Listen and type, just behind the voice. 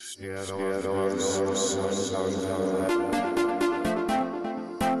Androgynous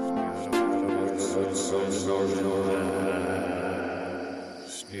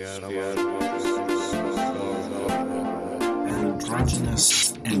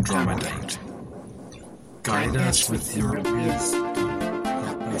Andromedite, guide us with your wisdom,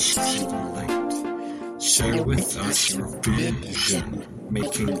 help us see the light. Share with us your vision,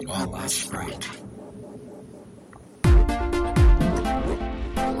 making all us right.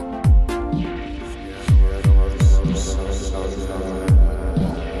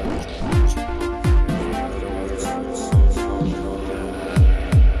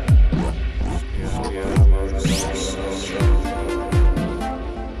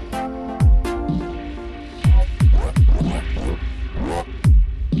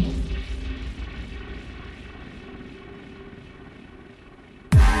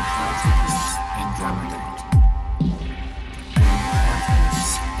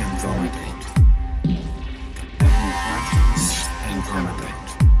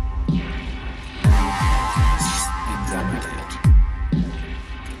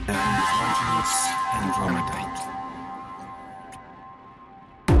 Androgynous Andromedite,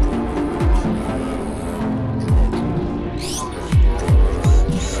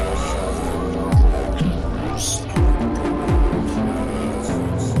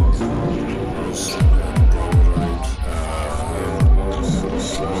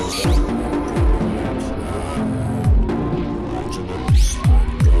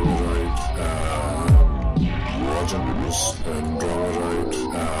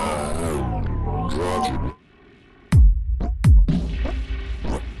 androgynous.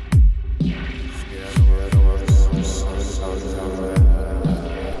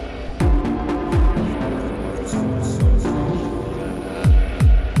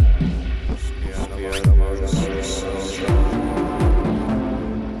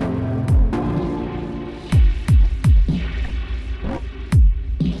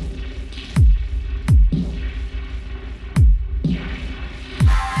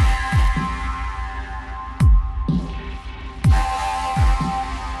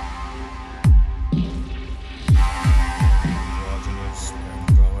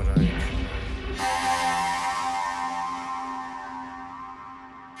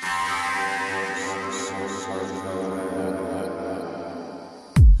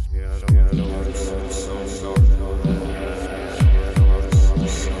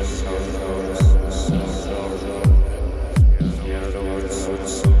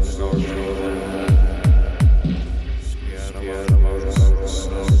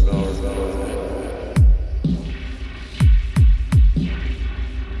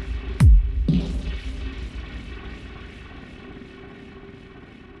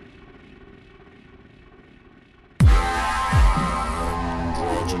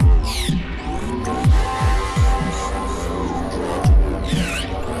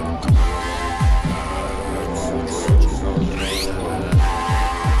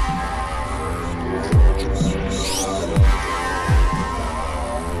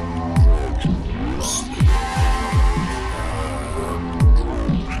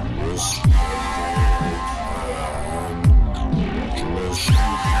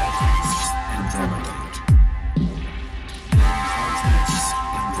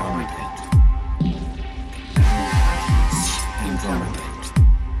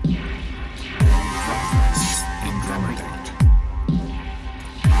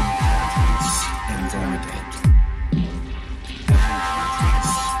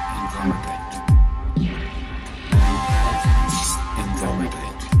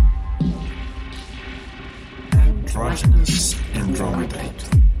 Androgynous Andromedite,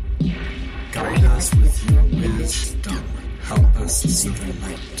 guide us with your wisdom, help us see the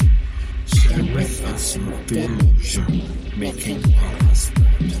light. Share with us your vision, making all us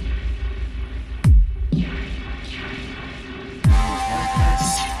right. Androgynous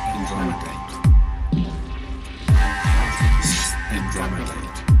Andromedite, Androgynous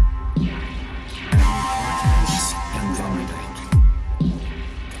Andromedite.